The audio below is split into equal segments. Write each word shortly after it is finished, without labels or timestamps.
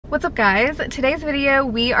What's up guys? Today's video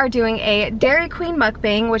we are doing a Dairy Queen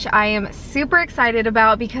mukbang, which I am super excited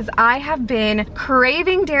about because I have been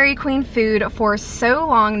craving Dairy Queen food for so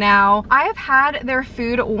long now. I have had their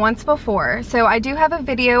food once before, so I do have a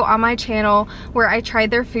video on my channel where I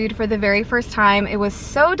tried their food for the very first time. It was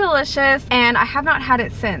so delicious and I have not had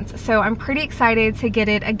it since, so I'm pretty excited to get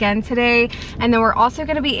it again today. And then we're also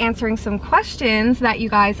going to be answering some questions that you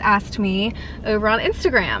guys asked me over on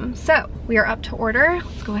Instagram. So we are up to order.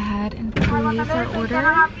 Let's go ahead and place our order.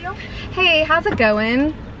 Hey, how's it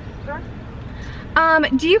going?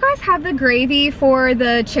 Do you guys have the gravy for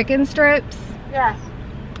the chicken strips? Yes.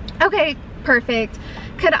 Okay, perfect.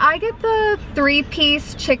 Could I get the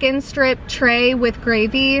 3-piece chicken strip tray with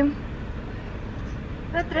gravy? The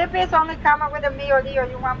 3-piece only come with a meal deal.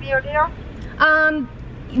 You want meal deal?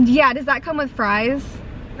 Yeah, does that come with fries?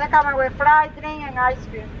 They come with fried drink and ice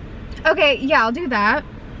cream. Okay, yeah, I'll do that.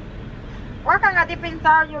 What kind of dipping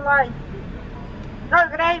sauce you like? No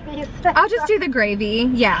gravy. I'll just do the gravy,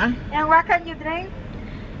 yeah. And what can you drink?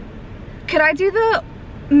 Could I do the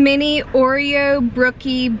mini Oreo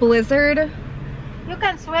Brookie Blizzard? You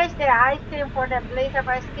can switch the ice cream for the blizzard,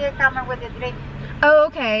 but still coming with the drink. Oh,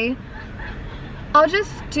 okay. I'll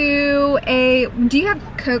just do a, do you have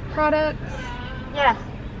Coke products? Yes.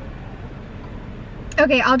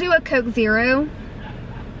 Okay, I'll do a Coke Zero.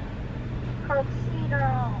 Coke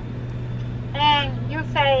Zero. And you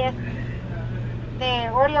say the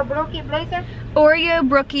Oreo Brookie Blizzard? Oreo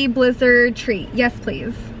Brookie Blizzard treat. Yes,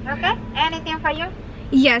 please. Okay. Anything for you?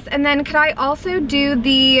 Yes, and then could I also do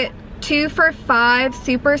the 2 for $5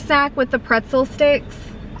 super snack with the pretzel sticks?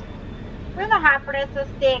 We don't have pretzel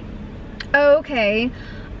stick. Oh, okay.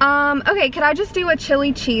 Okay, could I just do a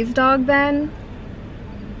chili cheese dog then?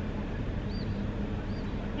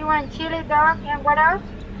 You want chili dog and what else?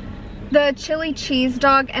 The chili cheese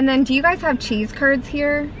dog, and then do you guys have cheese curds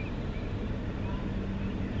here?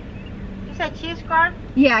 You said cheese curd?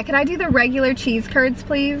 Yeah, could I do the regular cheese curds,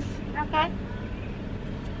 please? Okay.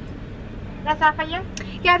 That's all for you?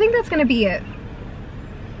 Yeah, I think that's gonna be it.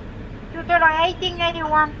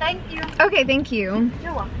 $18.81. Thank you. Okay, thank you.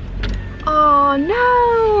 You're welcome. Oh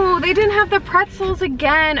no, they didn't have the pretzels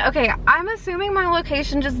again. Okay, I'm assuming my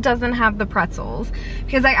location just doesn't have the pretzels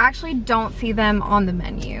because I actually don't see them on the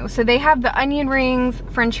menu. So they have the onion rings,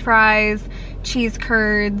 french fries, cheese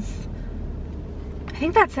curds. I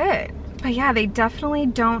think that's it. But yeah, they definitely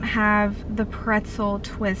don't have the pretzel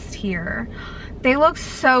twist here. They look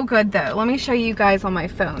so good though. Let me show you guys on my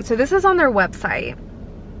phone. So this is on their website.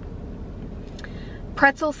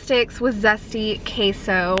 Pretzel sticks with zesty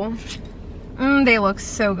queso. They look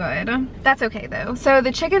so good. That's okay though. So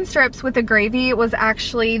the chicken strips with the gravy was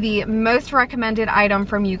actually the most recommended item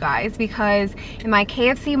from you guys because in my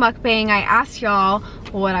KFC mukbang I asked y'all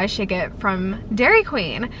what I should get from Dairy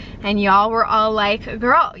Queen and y'all were all like,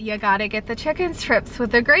 girl, you gotta get the chicken strips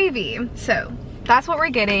with the gravy. So that's what we're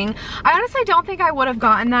getting. I honestly don't think I would have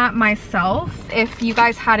gotten that myself if you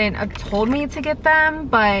guys hadn't told me to get them,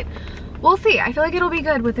 but we'll see. I feel like it'll be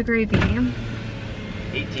good with the gravy.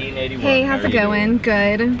 $18.81. Hey, how's it going?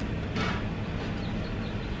 Good.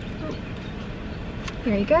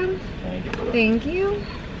 Here you go. Thank you.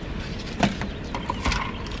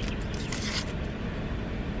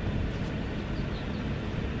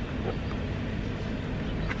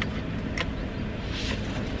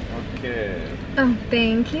 Okay. Oh,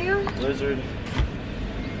 thank you. Blizzard.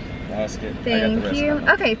 Basket. Thank you.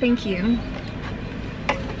 Okay, thank you.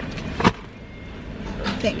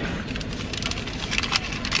 Thanks.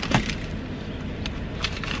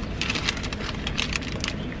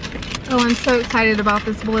 Oh, I'm so excited about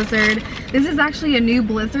this blizzard. This is actually a new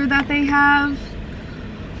blizzard that they have.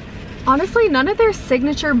 Honestly, none of their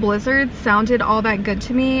signature blizzards sounded all that good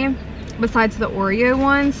to me besides the Oreo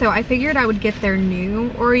one, so I figured I would get their new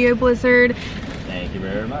Oreo blizzard. Thank you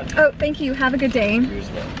very much. Oh, thank you. Have a good day. Here's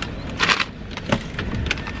that.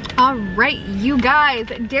 All right, you guys,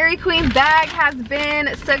 Dairy Queen bag has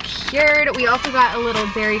been secured. We also got a little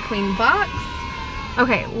Dairy Queen box.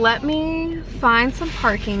 Okay, let me find some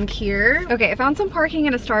parking here. Okay, I found some parking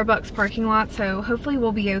in a Starbucks parking lot, so hopefully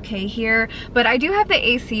we'll be okay here. But I do have the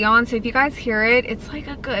AC on, so if you guys hear it, it's like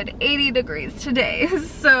a good 80 degrees today.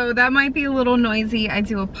 So that might be a little noisy. I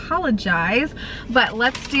do apologize. But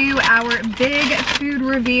let's do our big food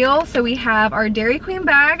reveal. So we have our Dairy Queen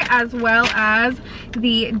bag as well as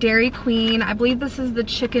the Dairy Queen, I believe this is the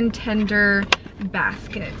chicken tender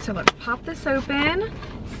basket. So let's pop this open,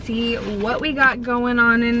 see what we got going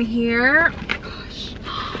on in here. Gosh,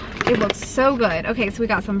 it looks so good. Okay, so we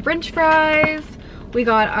got some french fries, we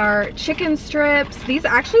got our chicken strips. These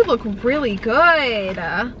actually look really good.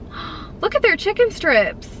 Look at their chicken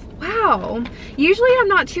strips. Wow. Usually I'm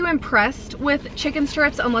not too impressed with chicken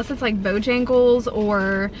strips unless it's like Bojangles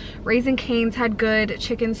or Raising Cane's had good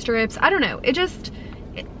chicken strips. I don't know.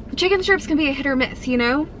 Chicken strips can be a hit or miss, you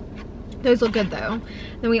know? Those look good though.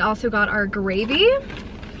 Then we also got our gravy.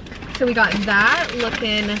 So we got that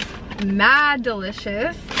looking mad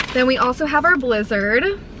delicious. Then we also have our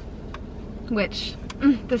Blizzard, which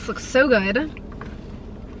this looks so good.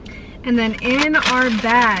 And then in our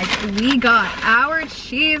bag, we got our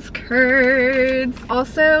cheese curds.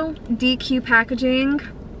 Also, DQ packaging.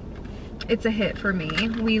 It's a hit for me.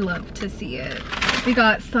 We love to see it. We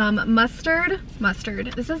got some mustard.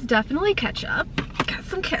 This is definitely ketchup. Got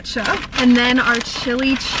some ketchup. And then our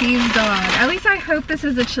chili cheese dog. At least I hope this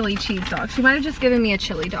is a chili cheese dog. She might have just given me a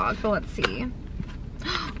chili dog, but let's see.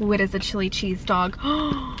 Oh, it is a chili cheese dog.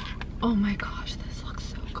 Oh my gosh, this looks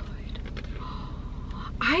so good.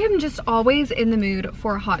 I am just always in the mood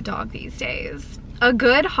for a hot dog these days. A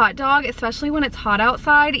good hot dog, especially when it's hot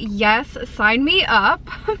outside. Yes, sign me up.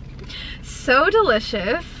 So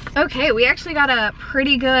delicious. Okay, we actually got a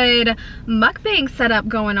pretty good mukbang setup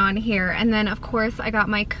going on here. And then of course I got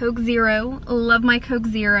my Coke Zero. Love my Coke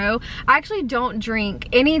Zero. I actually don't drink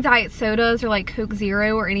any diet sodas or like Coke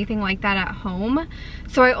Zero or anything like that at home.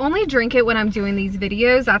 So I only drink it when I'm doing these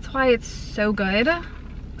videos. That's why it's so good.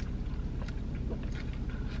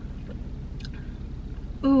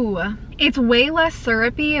 Ooh, it's way less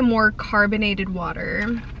syrupy and more carbonated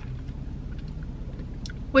water,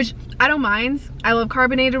 which I don't mind. I love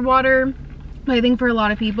carbonated water, but I think for a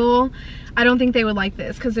lot of people, I don't think they would like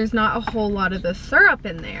this because there's not a whole lot of the syrup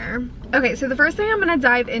in there. Okay, so the first thing I'm gonna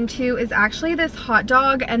dive into is actually this hot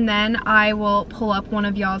dog, and then I will pull up one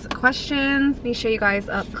of y'all's questions. Let me show you guys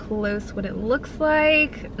up close what it looks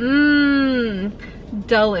like.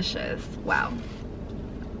 Delicious, wow.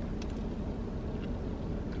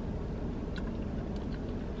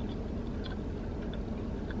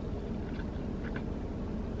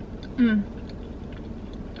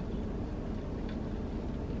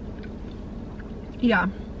 Yeah,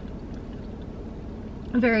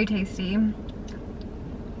 very tasty.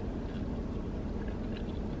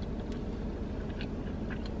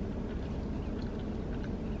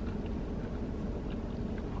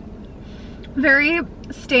 Very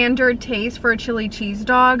standard taste for a chili cheese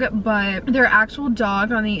dog, but their actual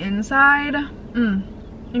dog on the inside,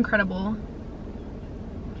 incredible.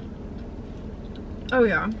 Oh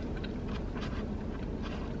yeah.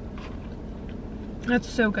 That's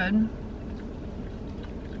so good.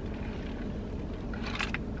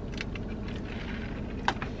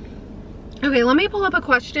 Okay, let me pull up a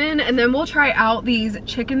question and then we'll try out these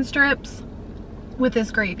chicken strips with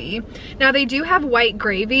this gravy. Now they do have white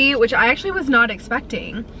gravy, which I actually was not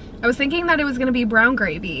expecting. I was thinking that it was gonna be brown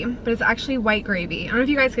gravy, but it's actually white gravy. I don't know if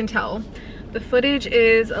you guys can tell. The footage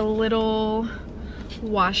is a little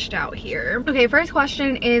washed out here. Okay, first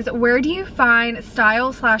question is, where do you find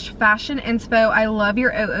style/fashion inspo? I love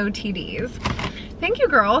your OOTDs. Thank you,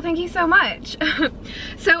 girl. Thank you so much.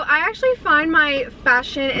 So I actually find my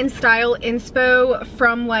fashion and style inspo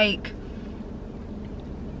from like,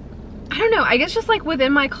 I don't know, I guess just like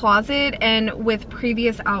within my closet and with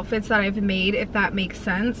previous outfits that I've made, if that makes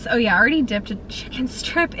sense. Oh yeah, I already dipped a chicken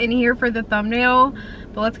strip in here for the thumbnail,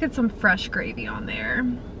 but let's get some fresh gravy on there.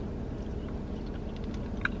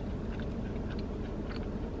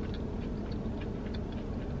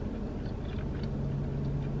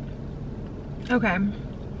 Okay,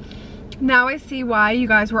 now I see why you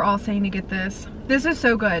guys were all saying to get this. This is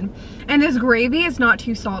so good. And this gravy is not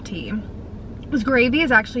too salty. This gravy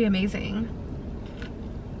is actually amazing.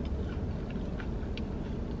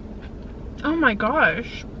 Oh my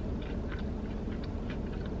gosh.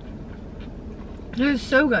 It is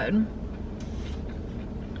so good.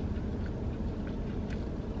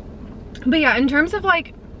 But yeah, in terms of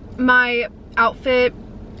like my outfit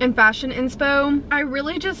and fashion inspo, I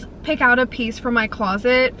really just pick out a piece from my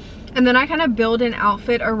closet and then I kind of build an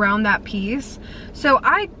outfit around that piece. So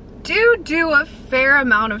I do a fair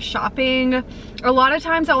amount of shopping. A lot of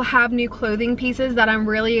times I'll have new clothing pieces that I'm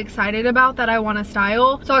really excited about that I want to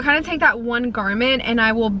style. So I'll kind of take that one garment and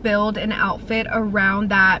I will build an outfit around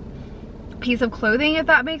that piece of clothing, if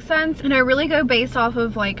that makes sense. And I really go based off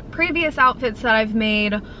of like previous outfits that I've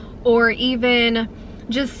made, or even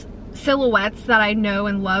just silhouettes that I know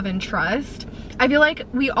and love and trust. I feel like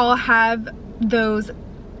we all have those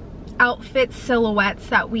outfit silhouettes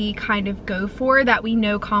that we kind of go for, that we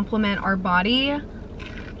know complement our body.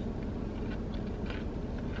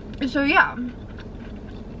 So yeah,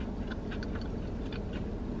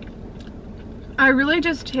 I really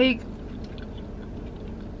just take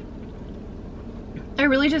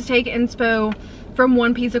inspo from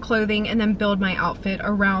one piece of clothing and then build my outfit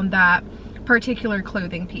around that particular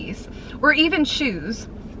clothing piece. Or even shoes.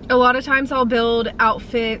 A lot of times I'll build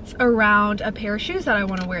outfits around a pair of shoes that I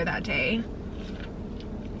want to wear that day.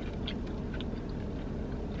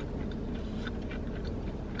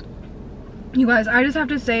 You guys, I just have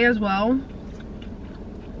to say as well,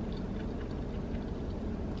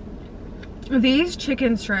 these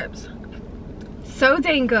chicken strips, so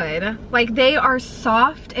dang good. Like, they are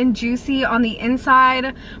soft and juicy on the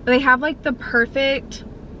inside, but they have like the perfect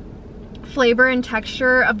flavor and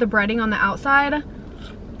texture of the breading on the outside.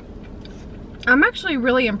 I'm actually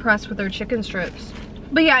really impressed with their chicken strips.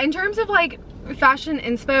 But yeah, in terms of like fashion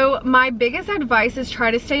inspo, my biggest advice is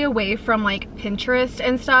try to stay away from like Pinterest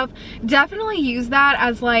and stuff. Definitely use that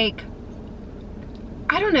as like,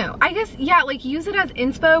 I don't know, I guess, yeah, like use it as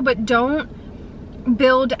inspo, but don't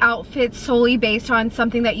build outfits solely based on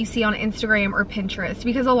something that you see on Instagram or Pinterest,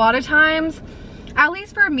 because a lot of times, at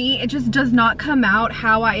least for me, it just does not come out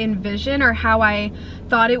how I envision or how I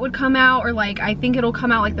thought it would come out, or like I think it'll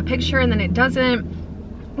come out like the picture and then it doesn't,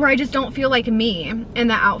 or I just don't feel like me in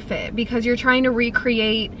the outfit, because you're trying to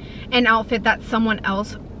recreate an outfit that someone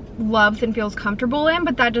else loves and feels comfortable in,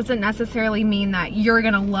 but that doesn't necessarily mean that you're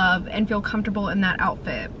gonna love and feel comfortable in that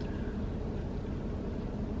outfit.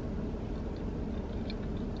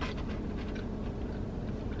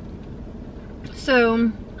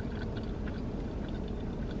 So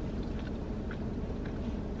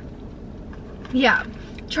yeah,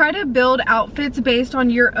 try to build outfits based on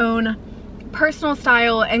your own personal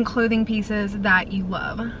style and clothing pieces that you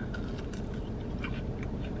love.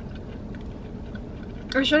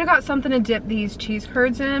 I should have got something to dip these cheese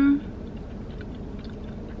curds in.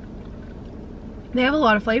 They have a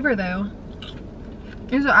lot of flavor though.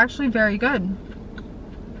 These are actually very good.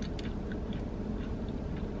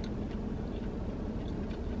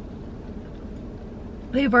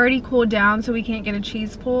 They've already cooled down, so we can't get a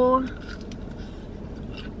cheese pull.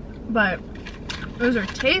 But those are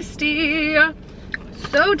tasty.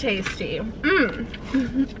 So tasty.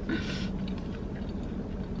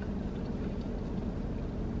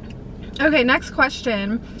 Okay, next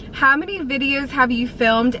question. How many videos have you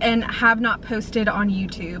filmed and have not posted on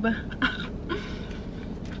YouTube?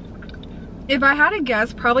 If I had to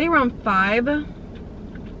guess, probably around 5.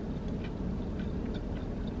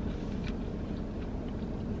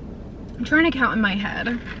 I'm trying to count in my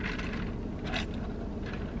head.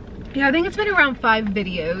 Yeah, I think it's been around 5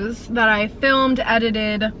 videos that I filmed,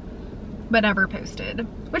 edited, but never posted.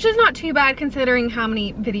 Which is not too bad considering how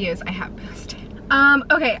many videos I have posted.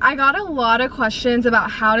 Okay, I got a lot of questions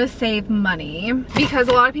about how to save money, because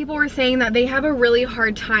a lot of people were saying that they have a really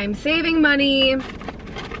hard time saving money.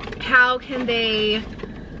 How can they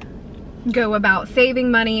go about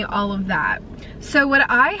saving money, all of that. So what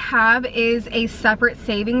I have is a separate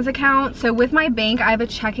savings account. So with my bank, I have a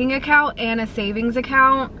checking account and a savings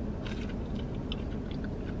account.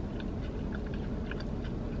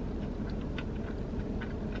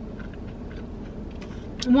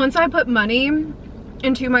 Once I put money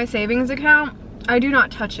into my savings account, I do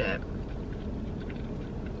not touch it.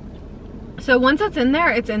 So once it's in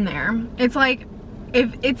there, it's in there. It's like,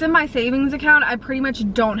 if it's in my savings account, I pretty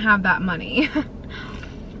much don't have that money.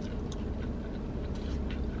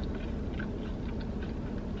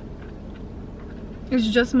 It's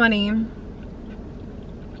just money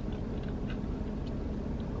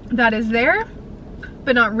that is there,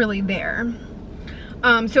 but not really there.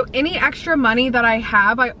 So any extra money that I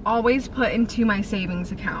have, I always put into my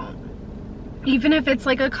savings account. Even if it's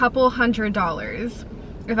like a couple $100s.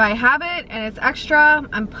 If I have it and it's extra,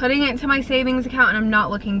 I'm putting it into my savings account and I'm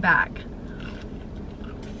not looking back.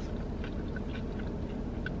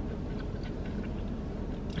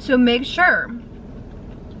 So make sure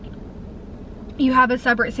you have a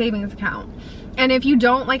separate savings account. And if you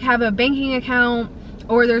don't like have a banking account,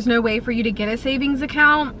 or there's no way for you to get a savings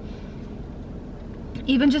account,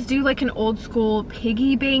 even just do like an old school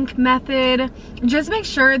piggy bank method. Just make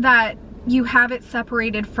sure that you have it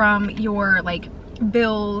separated from your like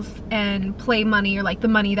bills and play money, or like the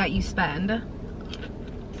money that you spend.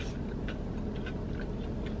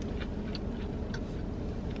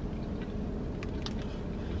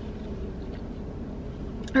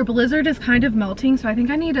 Our blizzard is kind of melting, so I think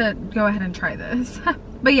I need to go ahead and try this.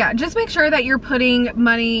 But yeah, just make sure that you're putting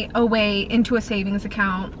money away into a savings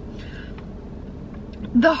account.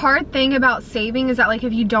 The hard thing about saving is that like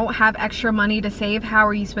if you don't have extra money to save, how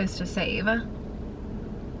are you supposed to save?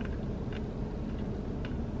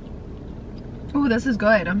 Oh, this is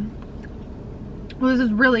good. Oh, this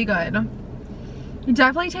is really good. You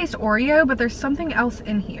definitely taste Oreo, but there's something else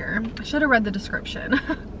in here. I should have read the description.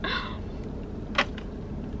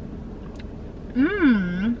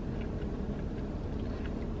 Mmm.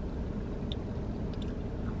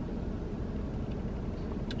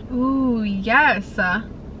 Ooh, yes. Oh,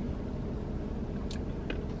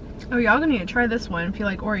 y'all gonna need to try this one if you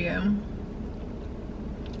like Oreo.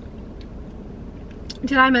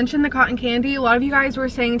 Did I mention the cotton candy? A lot of you guys were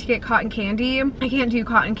saying to get cotton candy. I can't do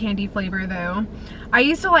cotton candy flavor though. I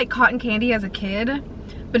used to like cotton candy as a kid,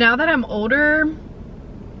 but now that I'm older,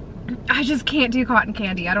 I just can't do cotton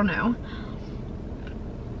candy. I don't know.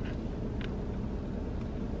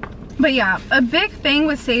 But yeah, a big thing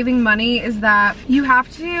with saving money is that you have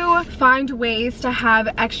to find ways to have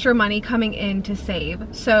extra money coming in to save.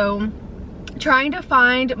 So trying to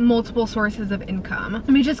find multiple sources of income. Let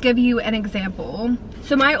me just give you an example.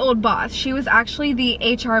 So my old boss, she was actually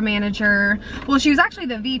the HR manager. Well, she was actually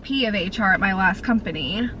the VP of HR at my last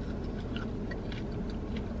company.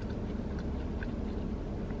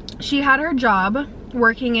 She had her job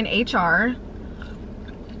working in HR,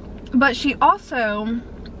 but she also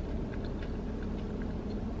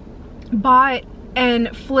bought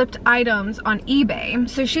and flipped items on eBay.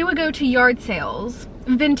 So she would go to yard sales,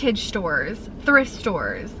 vintage stores, thrift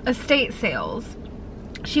stores, estate sales.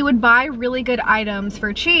 She would buy really good items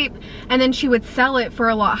for cheap and then she would sell it for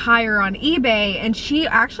a lot higher on eBay, and she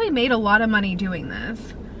actually made a lot of money doing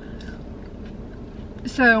this.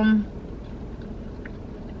 So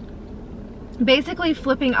basically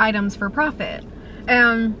flipping items for profit.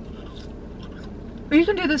 And you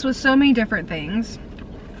can do this with so many different things.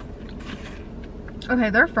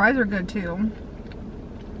 Okay, their fries are good too.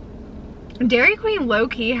 Dairy Queen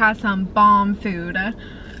low-key has some bomb food.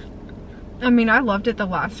 I mean, I loved it the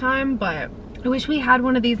last time, but I wish we had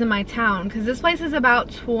one of these in my town because this place is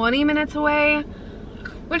about 20 minutes away,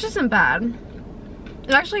 which isn't bad.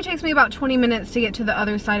 It actually takes me about 20 minutes to get to the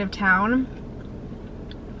other side of town.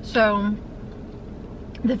 So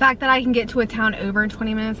the fact that I can get to a town over in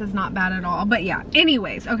 20 minutes is not bad at all. But yeah,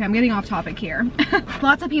 anyways, okay, I'm getting off topic here.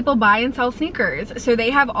 Lots of people buy and sell sneakers. So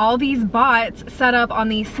they have all these bots set up on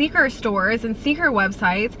these sneaker stores and sneaker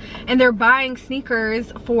websites, and they're buying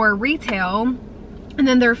sneakers for retail, and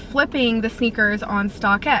then they're flipping the sneakers on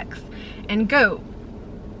StockX and Goat.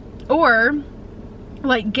 Or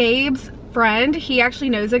like Gabe's friend, he actually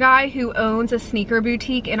knows a guy who owns a sneaker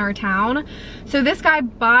boutique in our town. So this guy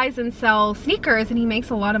buys and sells sneakers and he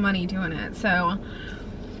makes a lot of money doing it. So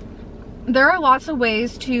there are lots of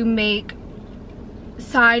ways to make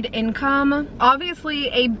side income. Obviously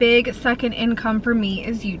a big second income for me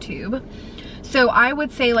is YouTube. So I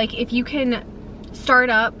would say, like, if you can start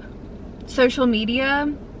up social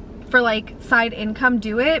media for like side income,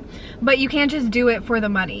 do it, but you can't just do it for the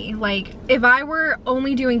money. Like, if I were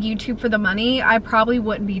only doing YouTube for the money, I probably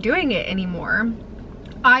wouldn't be doing it anymore.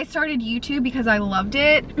 I started YouTube because I loved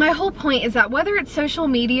it. My whole point is that whether it's social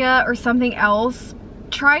media or something else,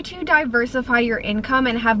 try to diversify your income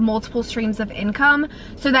and have multiple streams of income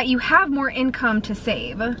so that you have more income to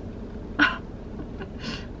save.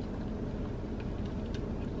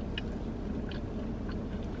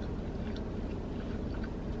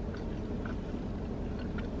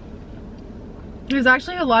 There's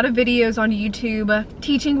actually a lot of videos on YouTube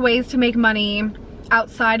teaching ways to make money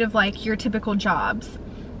outside of like your typical jobs.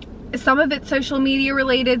 Some of it's social media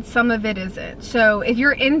related, some of it isn't. So if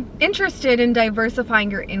you're interested in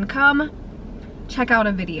diversifying your income, check out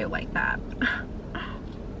a video like that.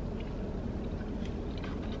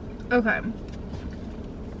 Okay.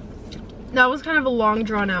 That was kind of a long,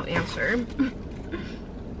 drawn out answer.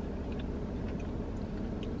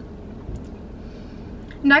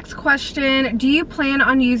 Next question, do you plan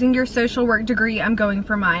on using your social work degree? I'm going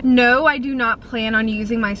for mine. No, I do not plan on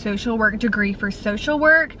using my social work degree for social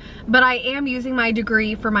work, but I am using my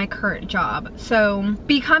degree for my current job. So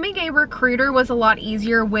becoming a recruiter was a lot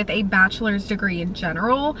easier with a bachelor's degree in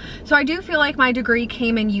general. So I do feel like my degree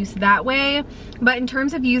came in use that way, but in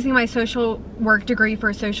terms of using my social work degree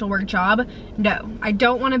for a social work job, no, I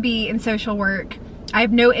don't want to be in social work. I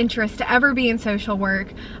have no interest to ever be in social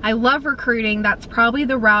work. I love recruiting. That's probably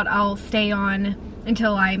the route I'll stay on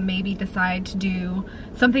until I maybe decide to do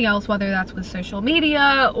something else, whether that's with social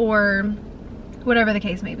media or whatever the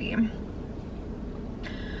case may be.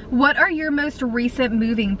 What are your most recent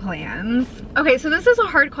moving plans? Okay, so this is a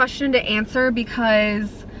hard question to answer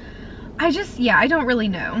because I don't really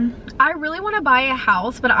know. I really want to buy a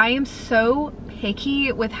house, but I am so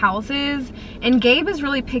picky with houses, and Gabe is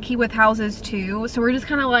really picky with houses too. So we're just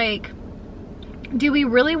kind of like, do we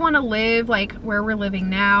really want to live like where we're living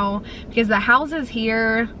now? Because the houses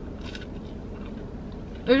here,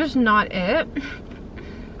 they're just not it.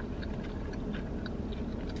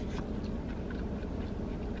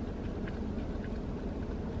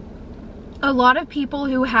 a lot of people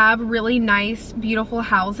who have really nice, beautiful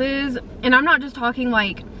houses, and I'm not just talking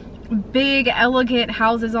like big, elegant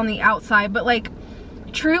houses on the outside, but like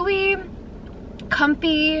truly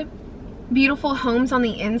comfy, beautiful homes on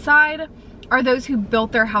the inside, are those who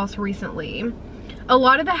built their house recently. A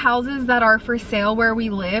lot of the houses that are for sale where we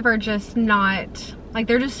live are just not, like,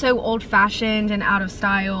 they're just so old-fashioned and out of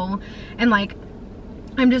style, and like,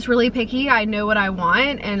 I'm just really picky. I know what I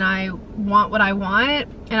want, and I want what I want,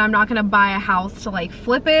 and I'm not gonna buy a house to like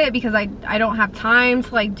flip it because I don't have time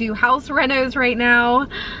to like do house renos right now.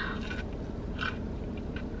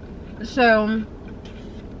 So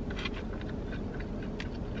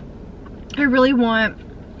I really want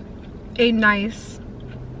a nice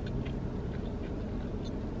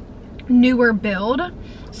newer build.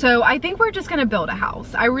 So I think we're just gonna build a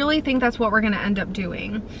house. I really think that's what we're gonna end up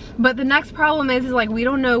doing. But the next problem is like, we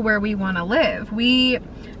don't know where we wanna live. We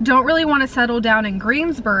don't really wanna settle down in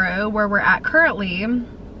Greensboro where we're at currently.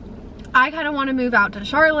 I kinda wanna move out to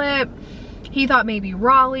Charlotte. He thought maybe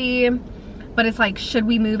Raleigh, but it's like, should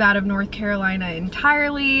we move out of North Carolina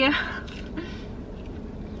entirely?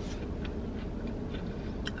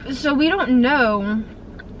 So we don't know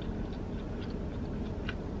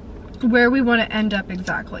where we want to end up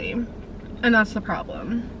exactly, and that's the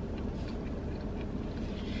problem.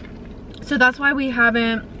 So that's why we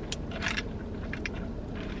haven't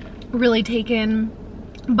really taken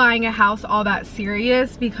buying a house all that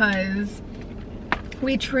serious, because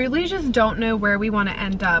we truly just don't know where we want to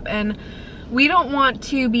end up, and we don't want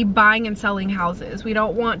to be buying and selling houses. We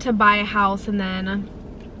don't want to buy a house and then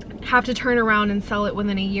have to turn around and sell it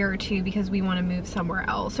within a year or two because we want to move somewhere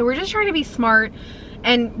else. So we're just trying to be smart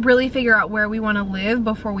and really figure out where we want to live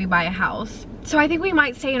before we buy a house. So I think we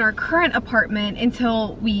might stay in our current apartment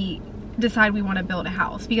until we decide we want to build a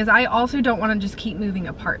house, because I also don't want to just keep moving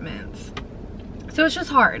apartments. So it's just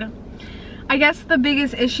hard. I guess the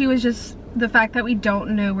biggest issue is just the fact that we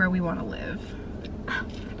don't know where we want to live.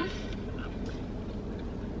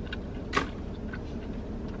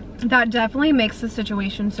 That definitely makes the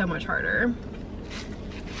situation so much harder.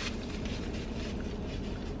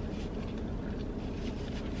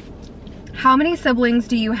 How many siblings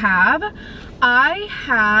do you have? I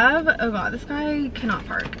have, oh god, this guy cannot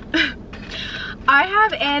park. I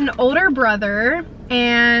have an older brother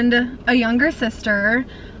and a younger sister.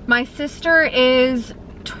 My sister is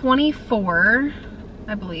 24,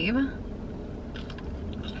 I believe.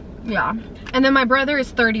 Yeah. And then my brother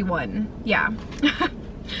is 31. Yeah.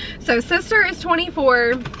 So sister is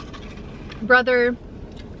 24, brother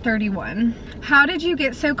 31. How did you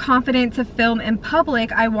get so confident to film in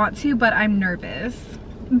public? I want to, but I'm nervous.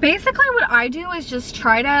 Basically what I do is just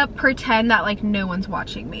try to pretend that like no one's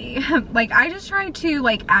watching me. Like I just try to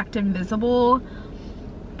like act invisible.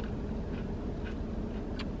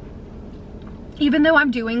 Even though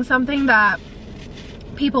I'm doing something that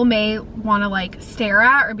people may want to like stare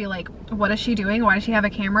at or be like, what is she doing? Why does she have a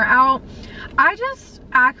camera out? I just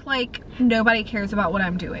act like nobody cares about what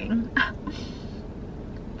I'm doing.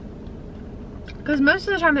 Because most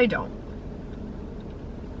of the time they don't.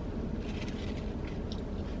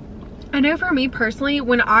 I know for me personally,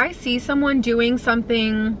 when I see someone doing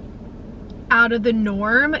something out of the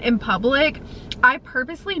norm in public, I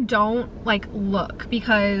purposely don't like look,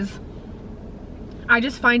 because I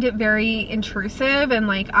just find it very intrusive, and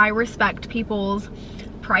like I respect people's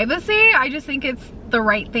privacy. I just think it's the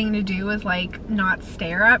right thing to do is like not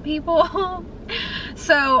stare at people.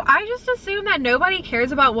 So I just assume that nobody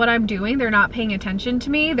cares about what I'm doing. They're not paying attention to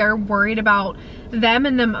me. They're worried about them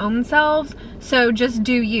and them own selves. So just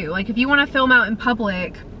do you. Like if you want to film out in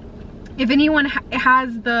public, if anyone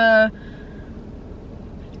has the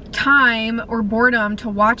time or boredom to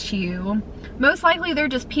watch you, most likely they're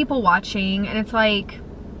just people watching, and it's like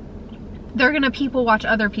they're gonna people watch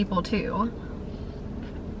other people too.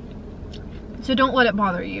 So don't let it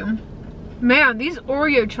bother you. Man, these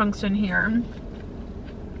Oreo chunks in here.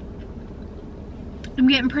 I'm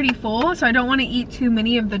getting pretty full, so I don't want to eat too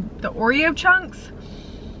many of the Oreo chunks.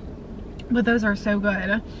 But those are so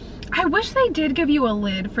good. I wish they did give you a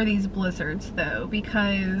lid for these blizzards though,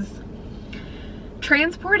 because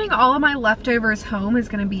transporting all of my leftovers home is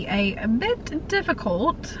going to be a bit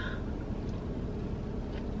difficult.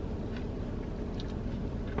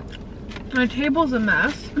 My table's a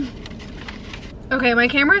mess. Okay, my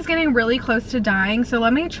camera is getting really close to dying, so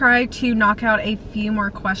let me try to knock out a few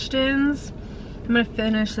more questions. I'm gonna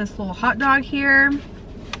finish this little hot dog here.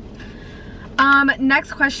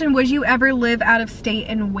 Next question, would you ever live out of state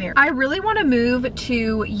and where? I really want to move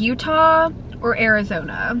to Utah or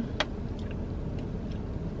Arizona.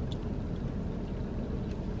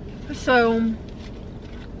 So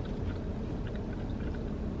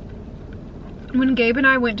when Gabe and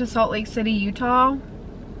I went to Salt Lake City, Utah,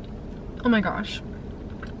 oh my gosh,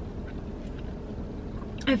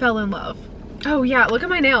 I fell in love. Oh yeah, look at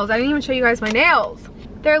my nails. I didn't even show you guys my nails.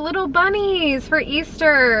 They're little bunnies for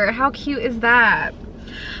Easter. How cute is that?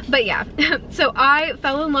 But yeah, so I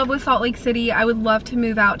fell in love with Salt Lake City. I would love to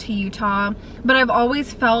move out to Utah, but I've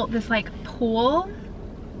always felt this like pull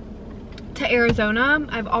to Arizona.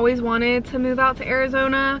 I've always wanted to move out to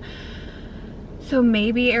Arizona. So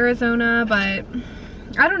maybe Arizona, but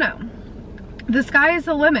I don't know. The sky is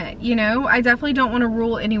the limit, you know? I definitely don't want to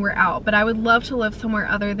rule anywhere out, but I would love to live somewhere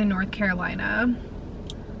other than North Carolina.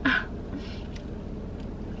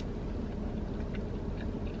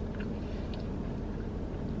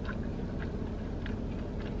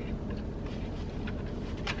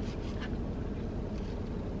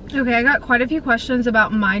 Okay, I got quite a few questions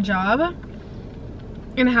about my job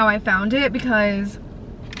and how I found it, because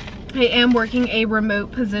I am working a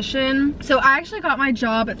remote position. So I actually got my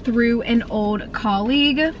job through an old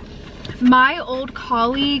colleague. My old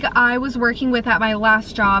colleague I was working with at my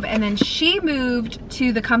last job, and then she moved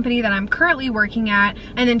to the company that I'm currently working at,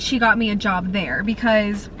 and then she got me a job there,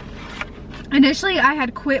 because initially I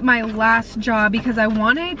had quit my last job because I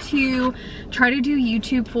wanted to try to do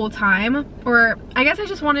YouTube full-time, or I guess I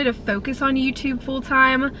just wanted to focus on YouTube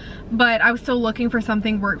full-time, but I was still looking for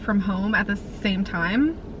something work from home at the same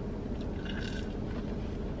time.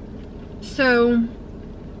 So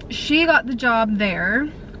she got the job there.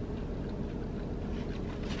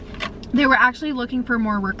 They were actually looking for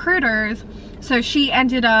more recruiters, so she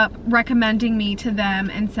ended up recommending me to them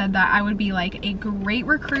and said that I would be like a great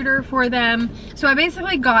recruiter for them. So I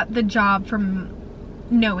basically got the job from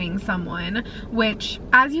knowing someone, which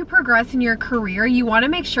as you progress in your career, you want to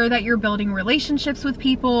make sure that you're building relationships with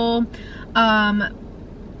people,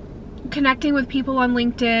 connecting with people on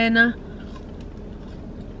LinkedIn.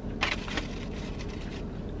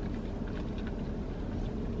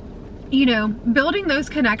 You know, building those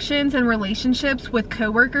connections and relationships with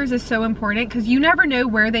coworkers is so important, because you never know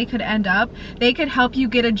where they could end up. They could help you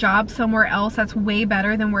get a job somewhere else that's way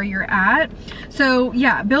better than where you're at. So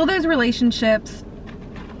yeah, build those relationships,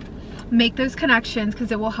 make those connections,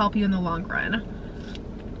 because it will help you in the long run.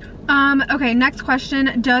 Okay, next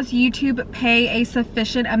question. Does YouTube pay a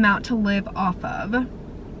sufficient amount to live off of?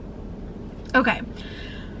 Okay.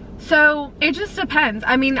 So it just depends.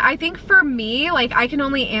 I mean, I think for me, like, I can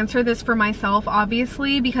only answer this for myself,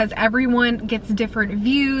 obviously, because everyone gets different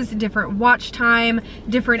views, different watch time,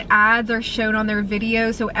 different ads are shown on their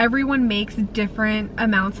videos, so everyone makes different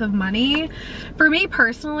amounts of money. For me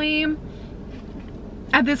personally,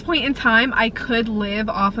 at this point in time, I could live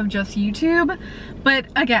off of just YouTube, but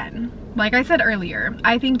again, like I said earlier,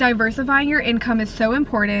 I think diversifying your income is so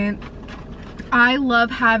important. I love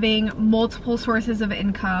having multiple sources of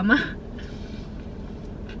income.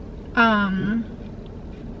 I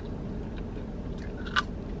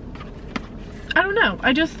don't know.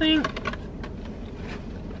 I just think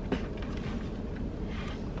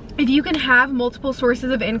if you can have multiple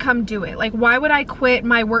sources of income, do it. Like, why would I quit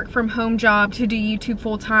my work from home job to do YouTube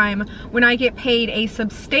full time when I get paid a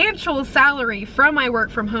substantial salary from my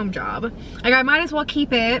work from home job? Like, I might as well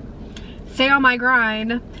keep it, stay on my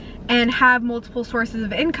grind, and have multiple sources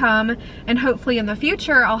of income, and hopefully in the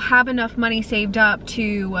future I'll have enough money saved up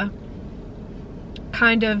to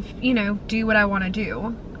kind of, you know, do what I want to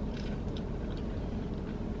do.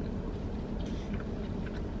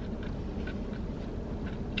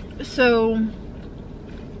 So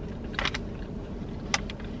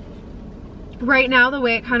right now the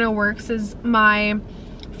way it kind of works is my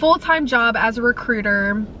full-time job as a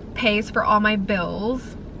recruiter pays for all my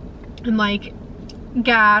bills and like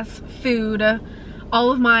gas, food,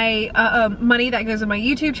 all of my money that goes in my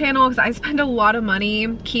YouTube channel, because I spend a lot of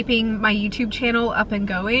money keeping my YouTube channel up and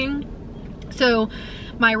going. So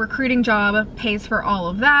my recruiting job pays for all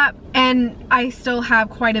of that, and I still have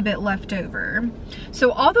quite a bit left over.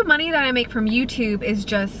 So all the money that I make from YouTube is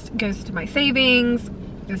just goes to my savings,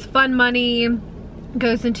 is fun money,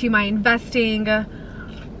 goes into my investing.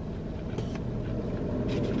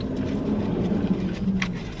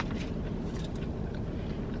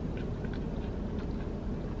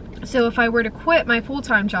 So if I were to quit my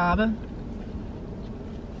full-time job,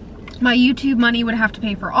 my YouTube money would have to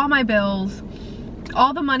pay for all my bills,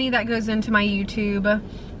 all the money that goes into my YouTube.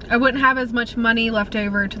 I wouldn't have as much money left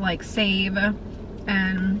over to like save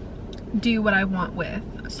and do what I want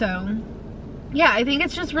with. So yeah, I think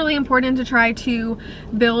it's just really important to try to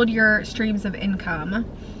build your streams of income,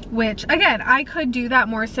 which again, I could do that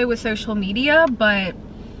more so with social media, but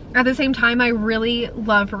at the same time, I really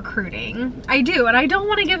love recruiting. I do, and I don't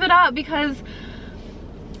want to give it up, because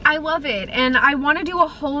I love it, and I want to do a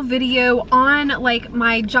whole video on like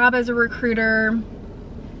my job as a recruiter,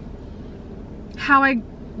 how I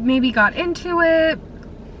maybe got into it,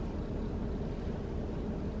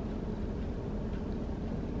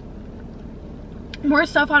 more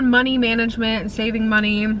stuff on money management and saving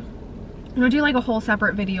money. I'm gonna do like a whole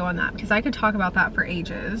separate video on that because I could talk about that for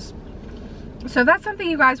ages. So if that's something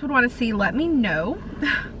you guys would want to see, let me know.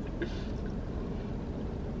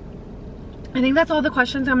 I think that's all the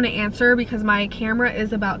questions I'm going to answer because my camera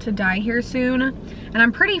is about to die here soon and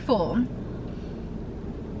I'm pretty full.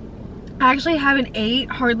 I actually haven't ate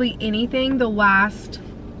hardly anything the last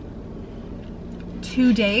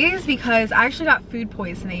 2 days because I actually got food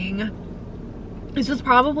poisoning. This was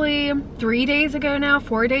probably 3 days ago now,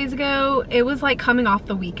 4 days ago. It was like coming off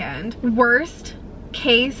the weekend. Worst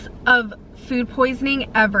case of food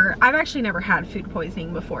poisoning ever. I've actually never had food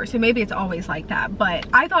poisoning before, so maybe it's always like that, but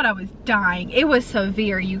I thought I was dying. It was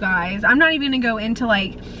severe, you guys. I'm not even gonna go into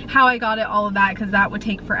like how I got it, all of that, because that would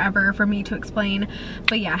take forever for me to explain.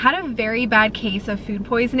 But yeah, I had a very bad case of food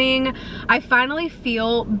poisoning. I finally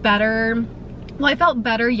feel better. Well, I felt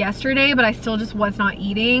better yesterday, but I still just was not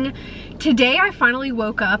eating. Today, I finally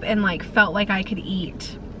woke up and like felt like I could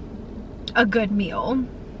eat a good meal.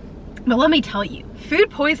 But let me tell you, food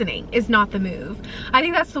poisoning is not the move. I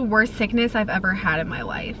think that's the worst sickness I've ever had in my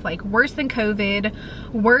life. Like worse than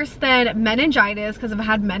COVID, worse than meningitis, because I've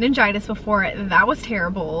had meningitis before. That was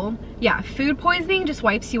terrible. Yeah, food poisoning just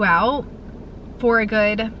wipes you out for a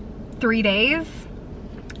good 3 days,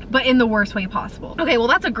 but in the worst way possible. Okay, well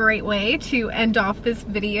that's a great way to end off this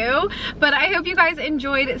video, but I hope you guys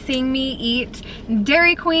enjoyed seeing me eat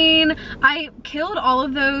Dairy Queen. I killed all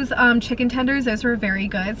of those chicken tenders. Those were very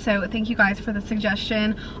good, so thank you guys for the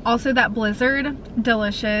suggestion. Also that Blizzard,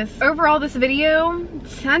 delicious. Overall, this video,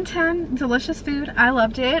 10/10, delicious food. I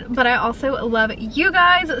loved it, but I also love you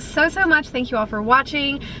guys so much. Thank you all for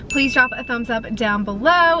watching. Please drop a thumbs up down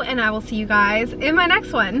below, and I will see you guys in my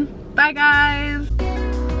next one. Bye guys.